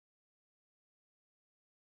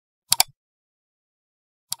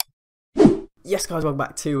Yes guys, welcome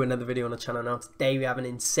back to another video on the channel. Now today we have an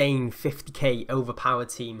insane 50k overpowered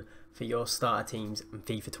team for your starter teams in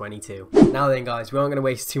FIFA 22. Now then guys, we aren't going to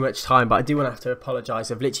waste too much time, but I do want to have to apologise.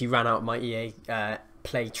 I've literally ran out of my EA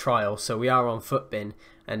Play trial, so we are on Footbin,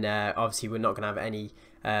 and obviously we're not going to have any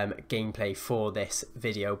gameplay for this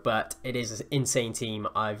video, but it is an insane team.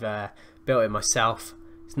 I've built it myself.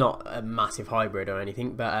 It's not a massive hybrid or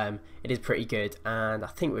anything, but it is pretty good, and I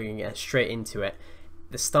think we're going to get straight into it.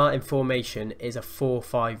 The starting formation is a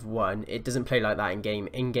 4-5-1. It doesn't play like that in game.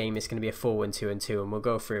 In game, it's going to be a 4-1-2-2, and we'll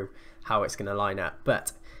go through how it's going to line up.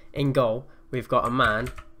 But in goal, we've got a man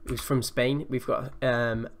who's from Spain. We've got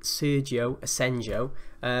Sergio Asenjo.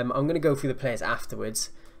 I'm going to go through the players afterwards.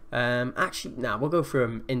 Actually, no, we'll go through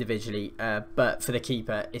them individually. But for the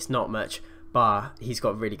keeper, it's not much. Bar, he's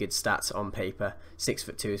got really good stats on paper.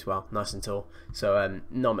 6'2" as well, nice and tall. So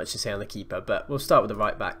not much to say on the keeper, but we'll start with the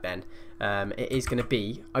right back then. It is going to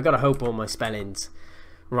be, I gotta hope all my spellings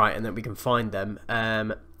right and that we can find them.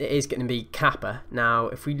 It is going to be Kappa. Now,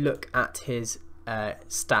 if we look at his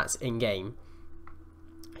stats in game,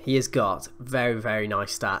 he has got very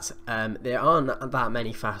nice stats. There aren't that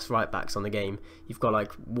many fast right backs on the game. You've got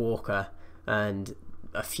like Walker and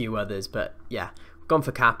a few others, but yeah. Gone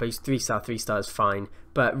for Kappa. He's 3-star, 3-star is fine,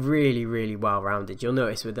 but really well rounded. You'll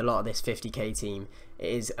notice with a lot of this 50k team, it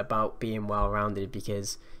is about being well rounded,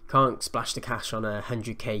 because you can't splash the cash on a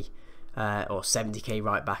 100k or 70k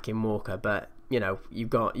right back in Walker, but you know, you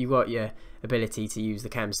got your ability to use the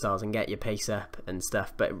chem stars and get your pace up and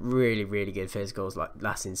stuff. But really good physicals, like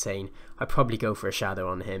that's insane. I'd probably go for a shadow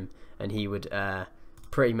on him, and he would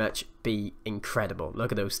pretty much be incredible.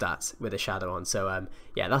 Look at those stats with a shadow on. So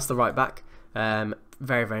yeah, that's the right back.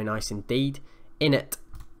 Very nice indeed. In it,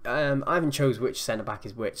 I haven't chose which centre back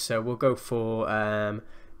is which, so we'll go for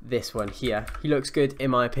this one here. He looks good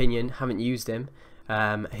in my opinion. Haven't used him.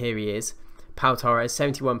 Here he is. Pau Torres,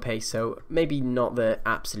 71 pace, so maybe not the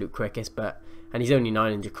absolute quickest, and he's only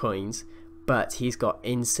 900 coins, but he's got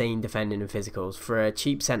insane defending and physicals for a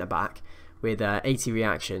cheap centre back with 80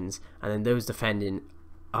 reactions, and then those defending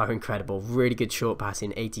are incredible. Really good short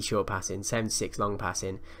passing, 80 short passing, 76 long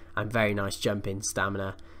passing, and very nice jumping,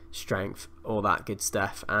 stamina, strength, all that good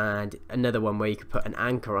stuff. And another one where you could put an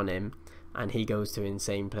anchor on him and he goes to an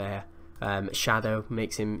insane player. Shadow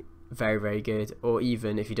makes him very good, or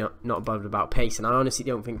even if you're not bothered about pace, and I honestly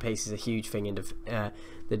don't think pace is a huge thing in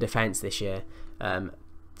the defence this year,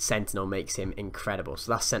 Sentinel makes him incredible.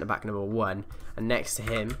 So that's centre back number 1, and next to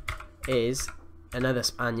him is another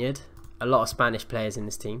Spaniard. A lot of Spanish players in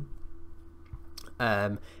this team.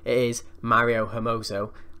 It is Mario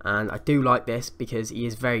Hermoso, and I do like this because he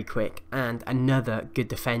is very quick and another good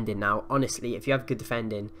defending. Now, honestly, if you have good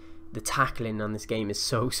defending, the tackling on this game is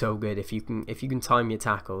so good. If you can time your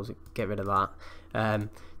tackles, get rid of that.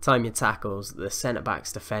 Time your tackles. The centre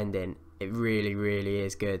backs defending, it really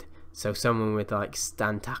is good. So someone with like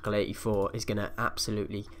stand tackle 84 is gonna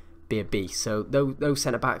absolutely be a beast. So those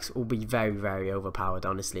centre backs will be very overpowered.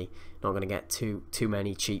 Honestly, not going to get too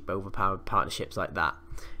many cheap overpowered partnerships like that.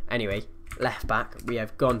 Anyway, left back, we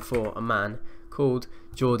have gone for a man called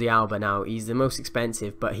Jordi Alba. Now, he's the most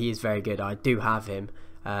expensive, but he is very good. I do have him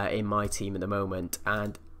in my team at the moment,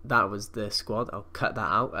 and that was the squad. I'll cut that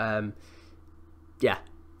out. Yeah,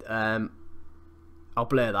 I'll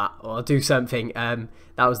blur that, or I'll do something. That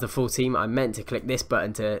was the full team. I meant to click this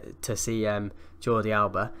button to see Jordi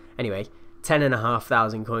Alba. Anyway,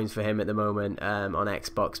 10,500 coins for him at the moment on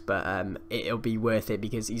Xbox, but it'll be worth it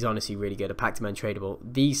because he's honestly really good. A packed him untradeable.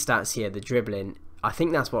 These stats here, the dribbling, I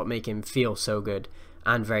think that's what make him feel so good,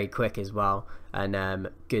 and very quick as well, and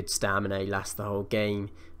good stamina, he lasts the whole game,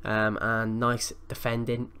 and nice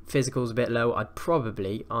defending. Physical's a bit low. I'd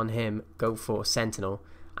probably on him go for Sentinel,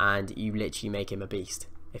 and you literally make him a beast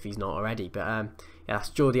if he's not already. But yeah, that's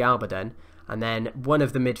Jordi Alba done. And then one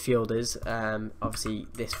of the midfielders, obviously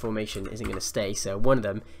this formation isn't going to stay, so one of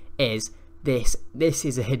them is this. This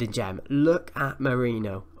is a hidden gem. Look at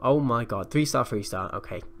Marino. Oh my god, 3-star, 3-star.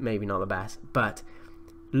 Okay, maybe not the best, but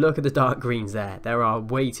look at the dark greens there. There are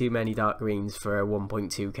way too many dark greens for a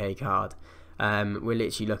 1.2k card. We're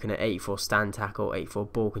literally looking at 84 stand tackle, 84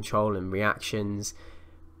 ball control and reactions,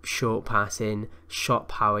 short passing, shot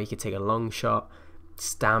power, he could take a long shot,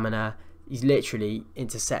 stamina. He's literally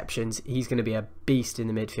interceptions. He's going to be a beast in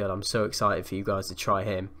the midfield. I'm so excited for you guys to try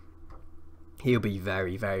him. He'll be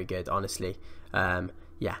very good, honestly.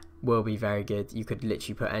 Yeah, will be very good. You could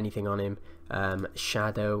literally put anything on him.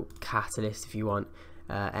 Shadow, catalyst if you want,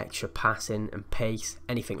 extra passing and pace,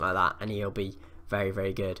 anything like that, and he'll be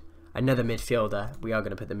very good. Another midfielder. We are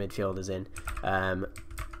going to put the midfielders in.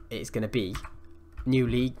 It's going to be new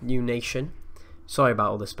league, new nation. Sorry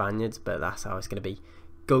about all the Spaniards, but that's how it's going to be.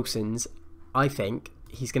 Gosens, I think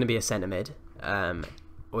he's going to be a centre mid,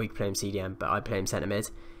 or you can play him CDM, but I play him centre mid.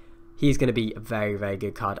 He's going to be a very, very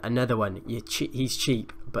good card. Another one, he's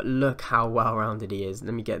cheap, but look how well-rounded he is.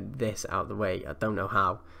 Let me get this out of the way. I don't know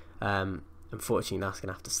how. Unfortunately, that's going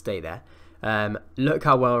to have to stay there. Look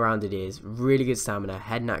how well-rounded he is. Really good stamina,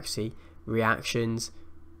 head and accuracy, reactions,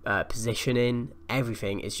 positioning,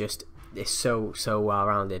 everything is just so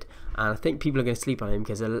well-rounded. And I think people are going to sleep on him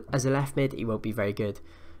because as a left mid, he won't be very good,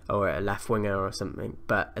 or a left winger or something.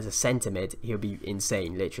 But as a centre mid, he'll be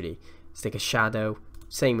insane, literally. Stick a shadow.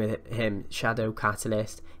 Same with him, Shadow,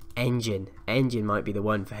 Catalyst, Engine. Engine might be the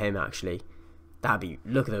one for him, actually.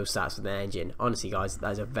 Look at those stats with the Engine. Honestly, guys,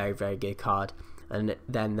 that's a very, very good card. And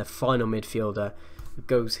then the final midfielder who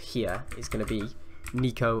goes here is going to be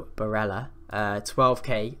Nico Barella,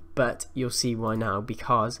 12k, but you'll see why now,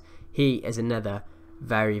 because he is another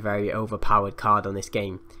very, very overpowered card on this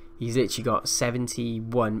game. He's literally got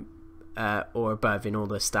 71 or above in all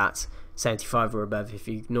the stats. 75 or above. If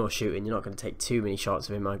you ignore shooting, you're not going to take too many shots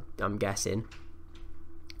of him, I'm guessing.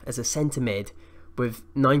 As a centre mid with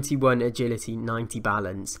 91 agility, 90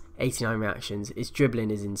 balance, 89 reactions, his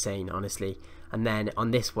dribbling is insane, honestly. And then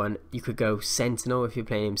on this one, you could go Sentinel if you're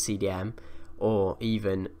playing him CDM, or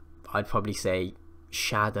even I'd probably say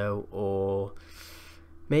Shadow, or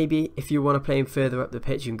maybe if you want to play him further up the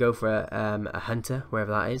pitch, you can go for a Hunter,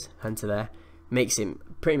 wherever that is. Hunter there makes him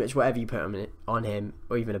pretty much whatever you put on him,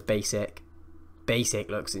 or even a basic. Basic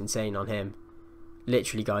looks insane on him.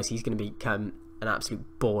 Literally, guys, he's going to become an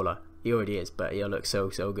absolute baller. He already is, but he'll look so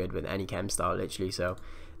good with any chem style, literally. So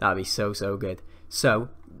that'll be so good. So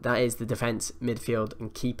that is the defense, midfield,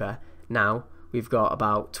 and keeper. Now we've got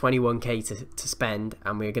about 21k to spend,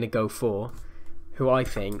 and we're going to go for who I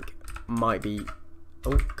think might be,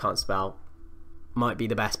 can't spell, might be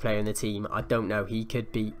the best player in the team. I don't know. He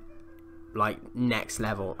could be like next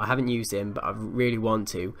level. I haven't used him, but I really want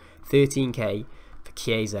to. 13k for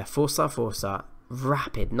Chiesa, 4-star,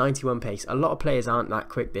 rapid, 91 pace. A lot of players aren't that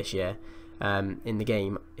quick this year in the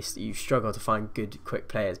game. You struggle to find good quick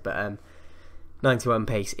players, but 91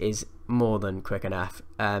 pace is more than quick enough.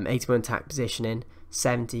 81 attack positioning,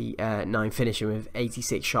 79 finishing with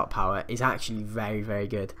 86 shot power is actually very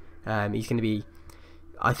good. He's going to be,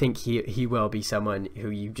 I think he will be someone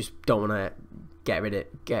who you just don't want to get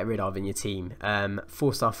rid of in your team.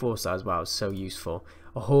 4-star as well, so useful.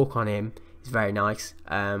 A Hawk on him is very nice.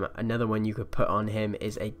 Another one you could put on him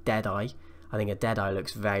is a Deadeye. I think a Deadeye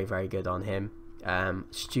looks very good on him.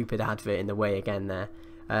 Stupid advert in the way again there.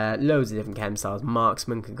 Loads of different chem styles.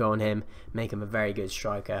 Marksman could go on him, make him a very good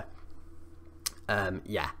striker.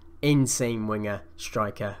 Yeah, insane winger,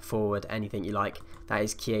 striker, forward, anything you like. That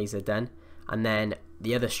is Chiesa done. And then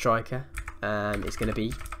the other striker is going to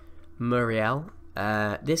be Muriel.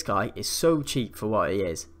 This guy is so cheap for what he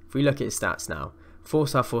is. If we look at his stats now,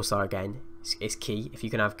 4-star again is key. If you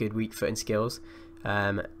can have good weak footing skills,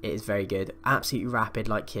 it is very good. Absolutely rapid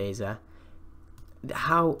like Chiesa.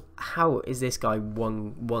 How is this guy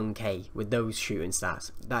 1k with those shooting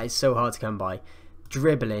stats? That is so hard to come by.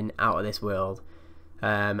 Dribbling out of this world.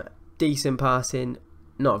 Decent passing,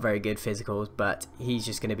 not very good physicals, but he's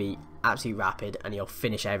just going to be absolutely rapid and he'll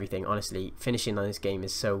finish everything. Honestly, finishing on this game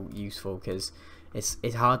is so useful because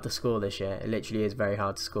it's hard to score this year. It literally is very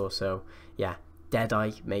hard to score. So yeah,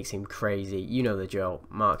 Deadeye makes him crazy. You know the drill.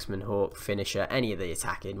 Marksman, Hawk, finisher, any of the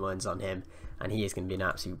attacking ones on him, and he is going to be an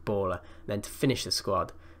absolute baller. And then to finish the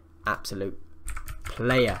squad, absolute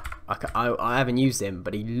player. I haven't used him,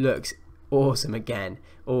 but he looks awesome again.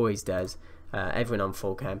 Always does. Everyone on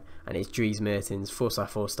full chem, and it's Dries Mertens,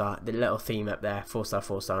 4-star. The little theme up there,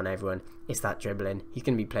 4-star on everyone. It's that dribbling. He's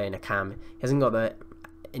going to be playing a cam. He hasn't got the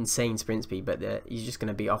insane sprint speed, but he's just going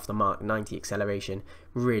to be off the mark. 90 acceleration,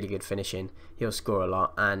 really good finishing. He'll score a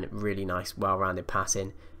lot, and really nice, well-rounded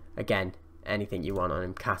passing. Again, anything you want on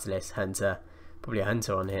him. Catalyst, Hunter, probably a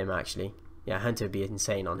Hunter on him actually. Yeah, Hunter would be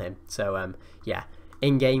insane on him. So yeah,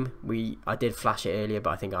 in game I did flash it earlier, but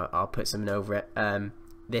I think I'll put something over it.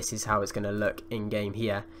 This is how it's going to look in game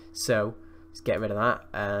here. So let's get rid of that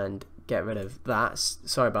and get rid of that.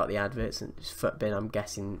 Sorry about the adverts and footbin. I'm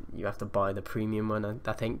guessing you have to buy the premium one,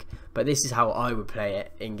 I think. But this is how I would play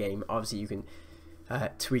it in game. Obviously you can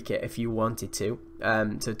tweak it if you wanted to.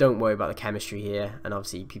 So don't worry about the chemistry here. And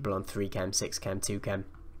obviously people on 3 chem, 6 chem, 2 chem.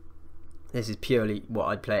 This is purely what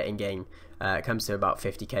I'd play it in game. It comes to about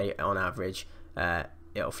 50k on average.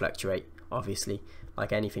 It'll fluctuate obviously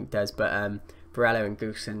like anything does, but Barella and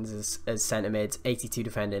Gosens as centre mids, 82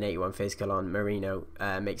 defending, 81 physical on. Marino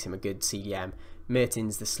makes him a good CDM.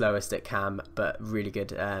 Mertens the slowest at cam, but really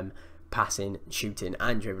good passing, shooting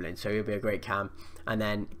and dribbling, so he'll be a great cam. And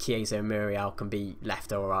then Chiesa and Muriel can be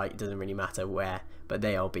left or right, it doesn't really matter where, but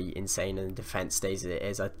they'll be insane and the defence stays as it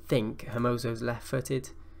is. I think Hermoso's left footed.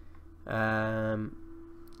 Yeah,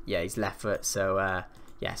 he's left foot, so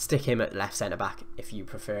yeah, stick him at left centre back if you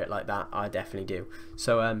prefer it like that. I definitely do.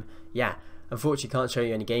 So yeah, unfortunately can't show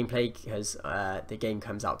you any gameplay because the game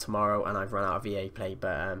comes out tomorrow and I've run out of EA play,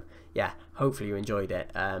 but yeah, hopefully you enjoyed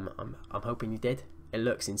it. I'm hoping you did. It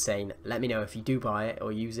looks insane. Let me know if you do buy it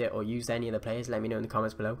or use any of the players. Let me know in the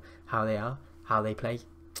comments below how they are, how they play,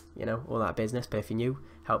 you know, all that business. But if you're new,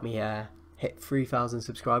 help me hit 3,000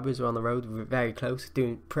 subscribers. We're on the road, we're very close,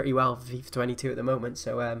 doing pretty well for FIFA 22 at the moment.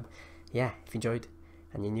 So yeah, if you enjoyed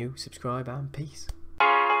and you're new, subscribe and peace.